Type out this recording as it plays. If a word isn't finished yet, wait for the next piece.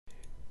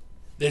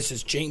This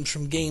is James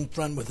from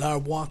GameFront with our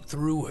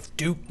walkthrough of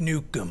Duke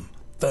Nukem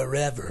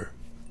Forever.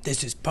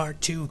 This is part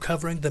 2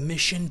 covering the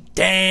mission.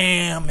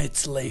 Damn,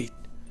 it's late.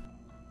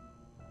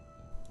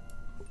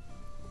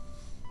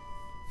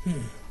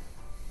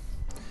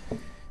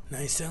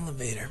 Nice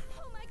elevator.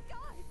 Oh my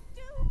God,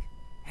 Duke!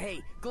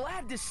 Hey,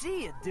 glad to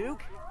see you,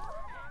 Duke.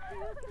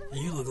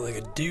 You look like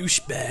a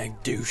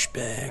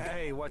douchebag.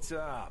 Hey, what's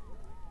up?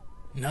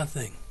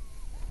 Nothing.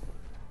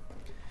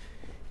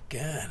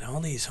 God, all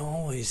these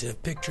hallways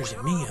have pictures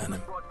of me on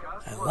them.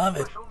 I love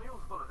it.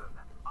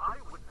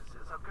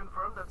 Eyewitnesses have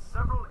confirmed that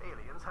several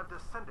aliens have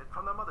descended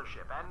from the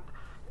mothership and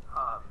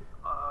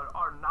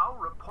are now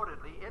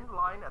reportedly in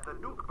line at the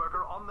Nuke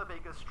Burger on the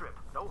Vegas Strip.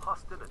 No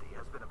hostility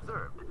has been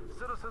observed.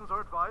 Citizens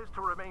are advised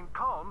to remain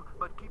calm,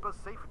 but keep a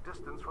safe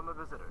distance from the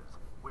visitors.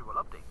 We will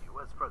update you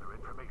as further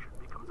information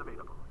becomes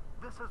available.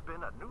 This has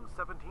been a News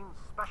 17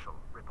 special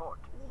report.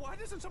 Why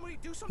doesn't somebody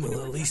do something?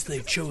 Well, at least they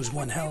chose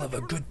one hell of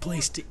a good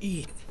place to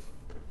eat.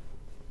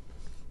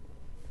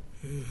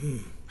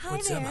 Hi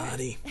What's there. up,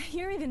 hottie?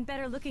 You're even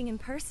better looking in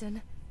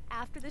person.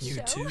 After the You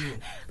show, too.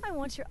 I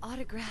want your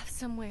autograph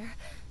somewhere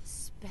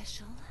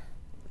special.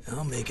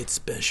 I'll make it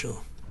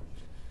special.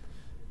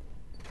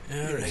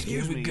 Alright,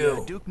 Excuse here we me,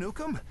 go. Duke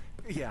Nukem?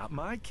 Yeah,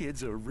 my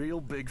kid's a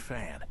real big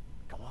fan.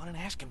 Go on and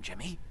ask him,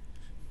 Jimmy.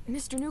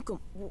 Mr. Nukem,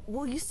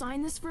 will you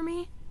sign this for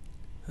me?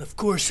 Of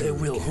course I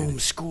will, But I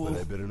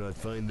homeschool. better not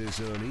find this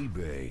on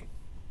eBay.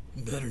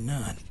 Better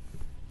not.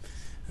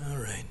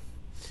 Alright.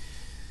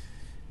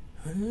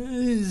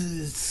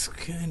 It's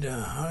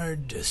kinda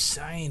hard to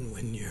sign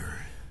when you're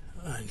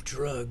on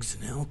drugs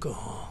and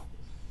alcohol.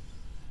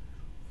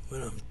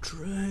 But I'm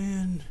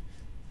trying.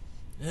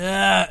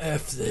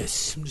 F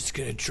this. I'm just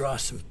gonna draw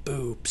some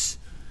boobs.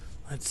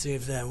 Let's see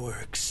if that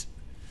works.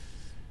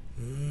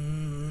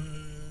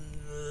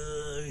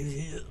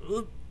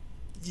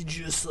 You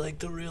just like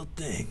the real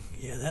thing.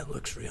 Yeah, that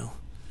looks real.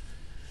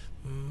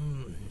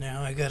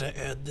 Now I gotta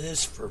add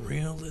this for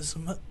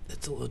realism.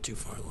 That's a little too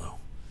far low.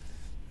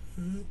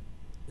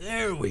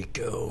 There we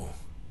go.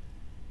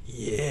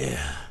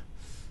 Yeah.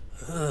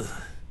 And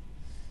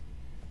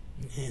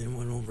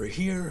one over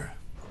here.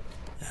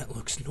 That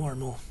looks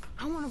normal.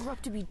 I want to grow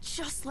up to be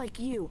just like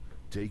you.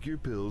 Take your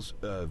pills,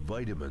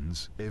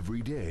 vitamins,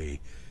 every day,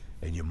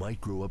 and you might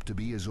grow up to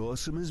be as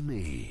awesome as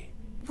me.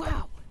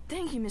 Wow,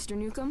 thank you, Mr.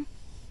 Nukem.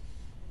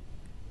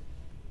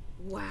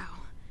 Wow,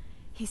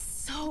 he's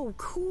so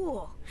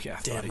cool. Yeah,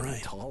 I Damn thought he'd be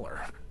right.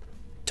 taller.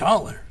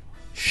 Taller?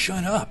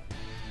 Shut up.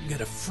 You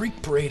got a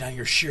freak parade on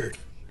your shirt.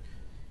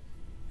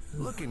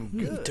 Looking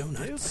good,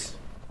 Donuts.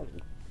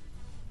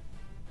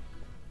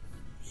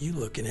 You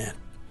looking at?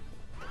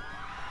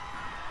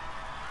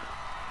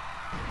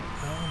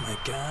 Oh my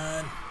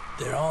God.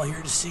 They're all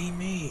here to see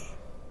me.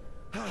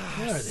 Where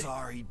are they?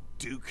 Sorry,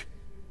 Duke.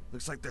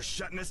 Looks like they're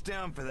shutting us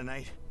down for the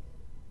night.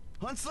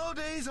 On slow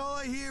days, all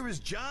I hear is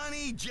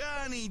Johnny,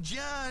 Johnny,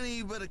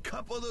 Johnny, but a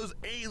couple of those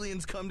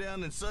aliens come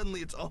down and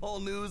suddenly it's all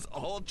news,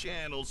 all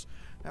channels.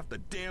 Half the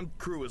damn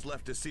crew is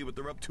left to see what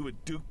they're up to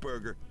at Duke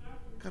Burger.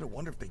 Gotta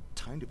wonder if they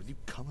timed it with you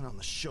coming on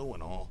the show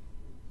and all.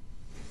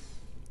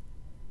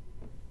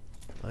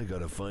 I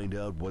gotta find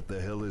out what the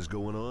hell is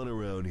going on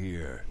around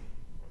here.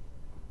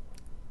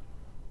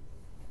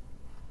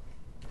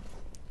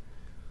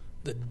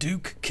 The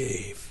Duke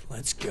Cave.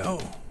 Let's go.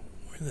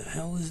 Where the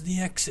hell is the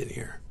exit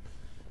here?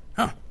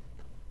 Huh.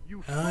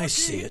 You I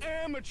see fucking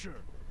it. amateur!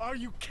 Are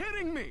you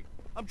kidding me?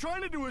 I'm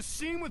trying to do a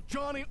scene with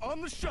Johnny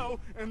on the show,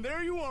 and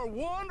there you are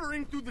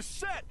wandering through the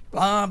set.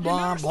 Blah, You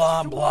blah, never blah,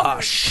 stopped to blah.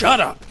 wonder- Shut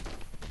up.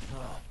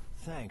 Oh,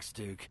 thanks,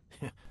 Duke.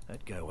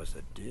 That guy was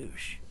a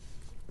douche.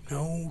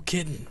 No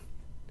kidding.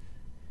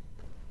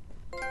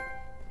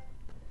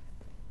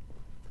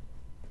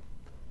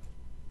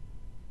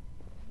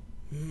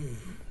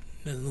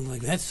 Doesn't look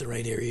like that's the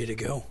right area to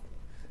go.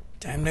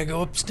 Time to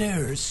go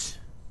upstairs.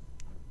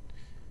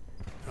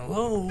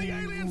 Hello? The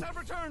aliens have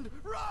returned!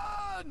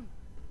 Run!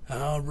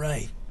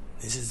 Alright.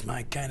 This is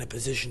my kind of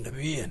position to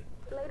be in.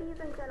 Ladies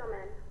and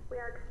gentlemen, we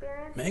are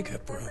experiencing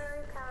Makeup room.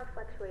 temporary power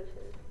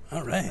fluctuations.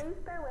 Alright.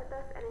 Please bear with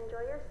us and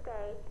enjoy your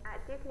stay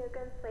at Duke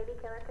Nukem's Lady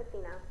Killer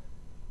Casino.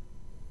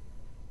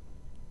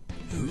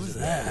 Who's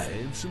that?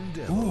 Handsome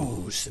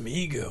devil. Ooh, some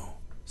ego.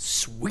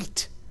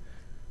 Sweet.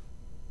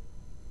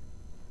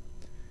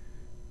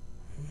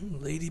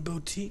 Lady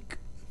Boutique.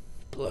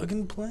 Plug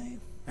and play?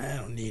 I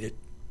don't need it.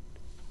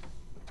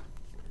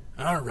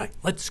 Alright,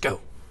 let's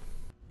go.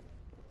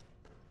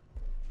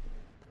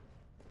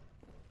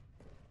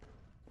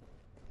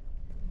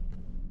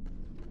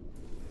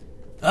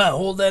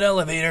 Hold that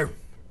elevator.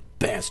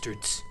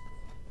 Bastards.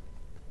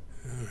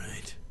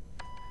 Alright.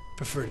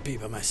 Prefer to be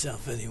by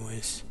myself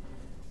anyways.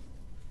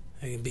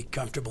 I can be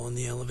comfortable in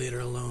the elevator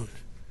alone.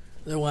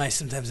 Otherwise,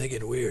 sometimes I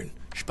get weird.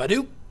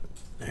 Spadoop!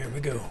 There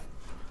we go.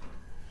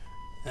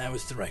 That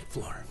was the right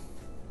floor.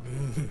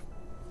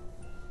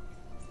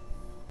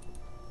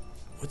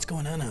 What's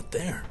going on out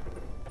there?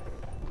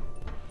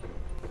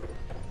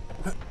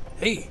 Huh,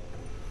 hey!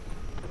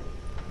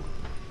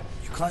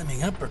 You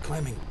climbing up or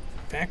climbing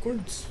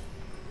backwards?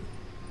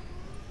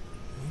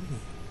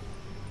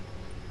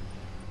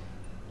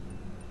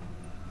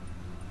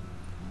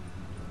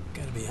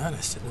 Gotta be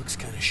honest, it looks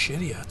kind of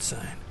shitty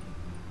outside.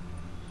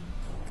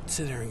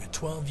 Considering a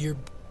 12-year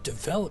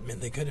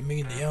development, they could have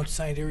made the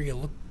outside area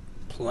look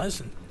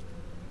pleasant.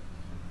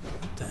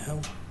 What the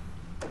hell?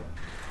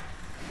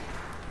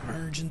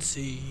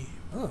 Emergency.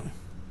 Oh.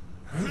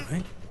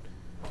 Alright.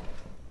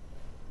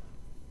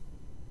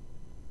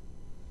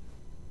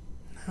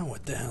 Now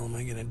what the hell am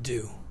I gonna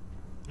do?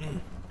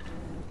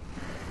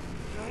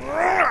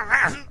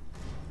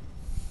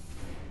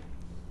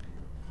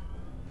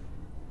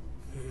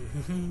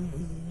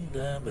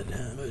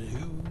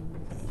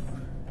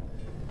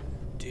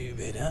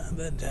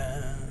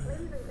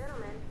 Ladies and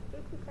gentlemen,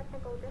 due to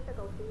technical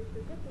difficulties,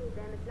 the Gift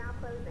Museum is now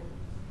closing.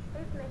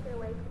 Please make your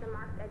way to the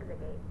marked exit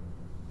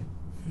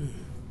gate.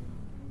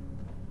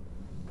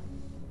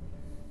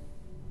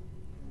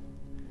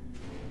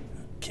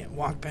 Can't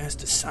walk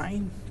past a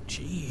sign?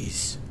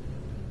 Jeez.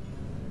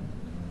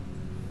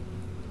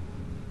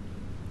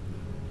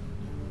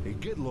 Hey,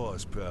 get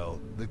lost, pal.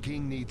 The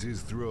king needs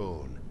his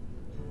throne.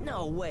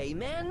 No way,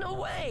 man, no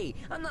way!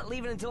 I'm not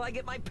leaving until I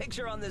get my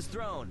picture on this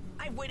throne.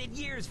 I've waited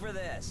years for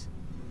this.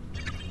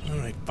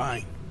 Alright,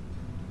 fine.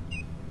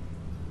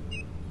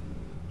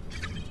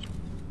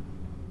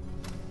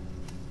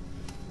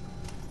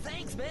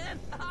 Thanks, man.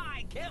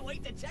 I can't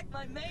wait to check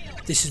my mail.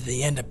 This is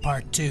the end of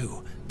part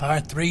 2.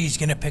 Part 3 is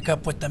gonna pick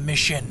up with the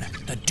mission,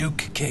 the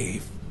Duke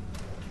Cave.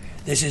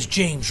 This is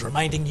James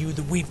reminding you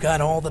that we've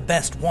got all the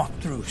best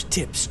walkthroughs,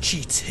 tips,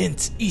 cheats,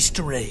 hints,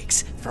 Easter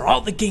eggs for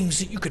all the games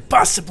that you could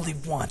possibly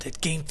want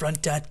at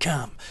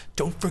GameFront.com.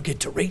 Don't forget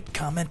to rate,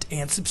 comment,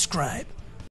 and subscribe.